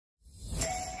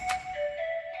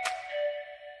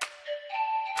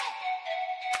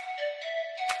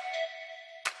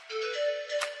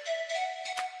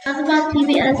Azabad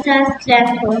PBL SAS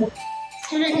landform.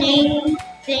 Student name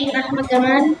Zain.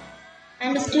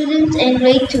 I'm a student in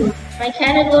grade 2. My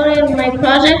category of my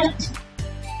project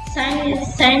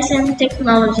Science and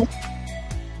Technology.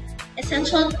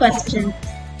 Essential questions.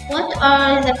 What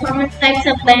are the common types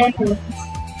of landforms?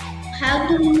 How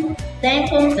do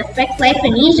landforms affect life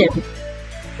in Egypt?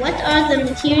 What are the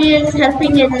materials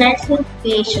helping in landform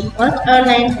creation? What are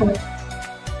landforms?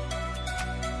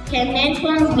 Can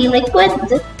landforms be liquid?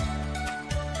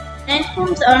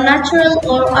 Landforms are natural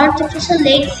or artificial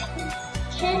lakes,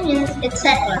 canyons,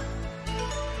 etc.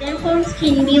 Landforms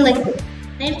can be liquid.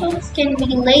 Landforms can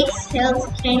be lakes, hills,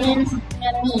 canyons,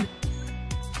 ravines.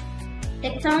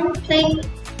 Tectonic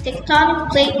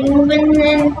plate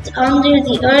movement under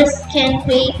the earth can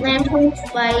create landforms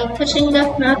by pushing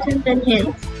up mountains and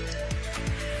hills.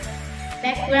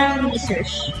 Background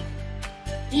research.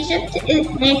 Egypt is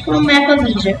landform map of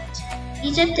Egypt.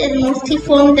 Egypt is mostly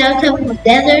formed out of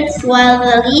deserts, while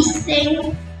the least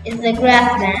thing is the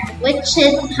grassland, which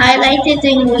is highlighted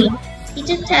in green.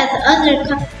 Egypt has other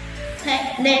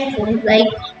landforms like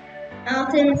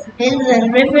mountains, hills,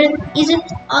 and rivers.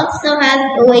 Egypt also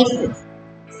has oases,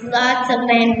 lots of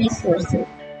land resources,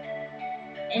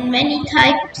 and many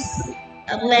types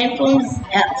of landforms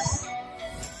else.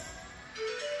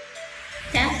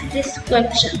 Task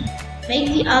description.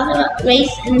 Make the Azabad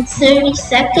race in 30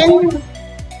 seconds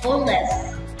or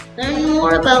less. Learn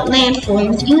more about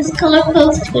landforms. Use color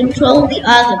codes to control the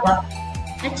Azabad.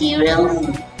 Materials: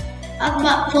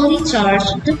 Azabad fully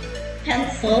charged,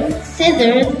 pencil,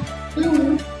 scissors,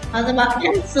 glue, Azabad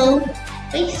pencil,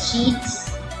 base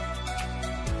sheets.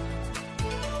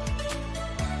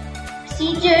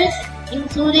 Procedures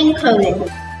including coding.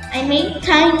 I made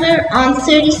timer on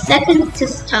 30 seconds to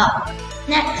stop.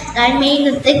 Next, I made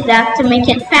a zigzag to make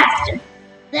it faster.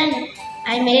 Then,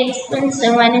 I made it spin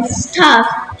so when it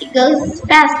stops, it goes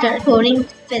faster according to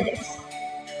physics.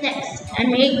 Next, I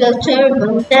made it go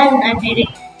turbo. Then, I made it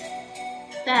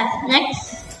fast.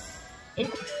 Next,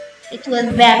 it was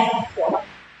back before.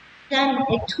 Then,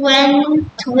 it went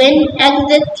twin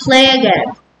exit play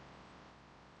again.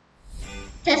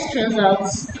 Test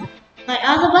results. My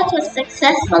Azabad was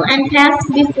successful and passed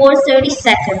before 30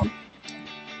 seconds.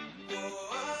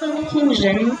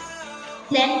 Conclusion.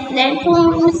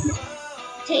 Landforms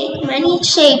take many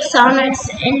shapes on Earth.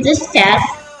 In this task,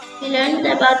 we learned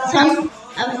about some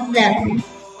of them.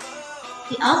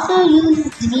 We also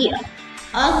used the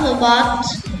Azabad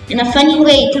in a funny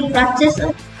way to practice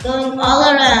going all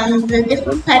around the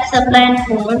different types of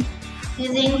landforms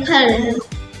using color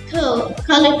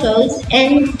codes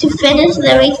and to finish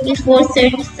the race before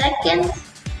 30 seconds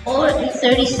or in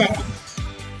 30 seconds.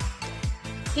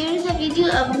 Here is a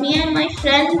video of me and my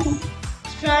friends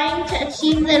trying to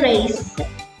achieve the race.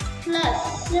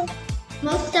 Plus,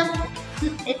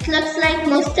 it looks like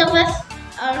most of us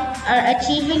are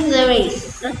achieving the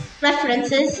race.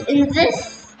 References. In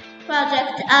this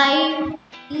project, I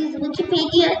use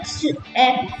Wikipedia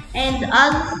and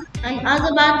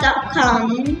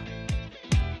Azabad.com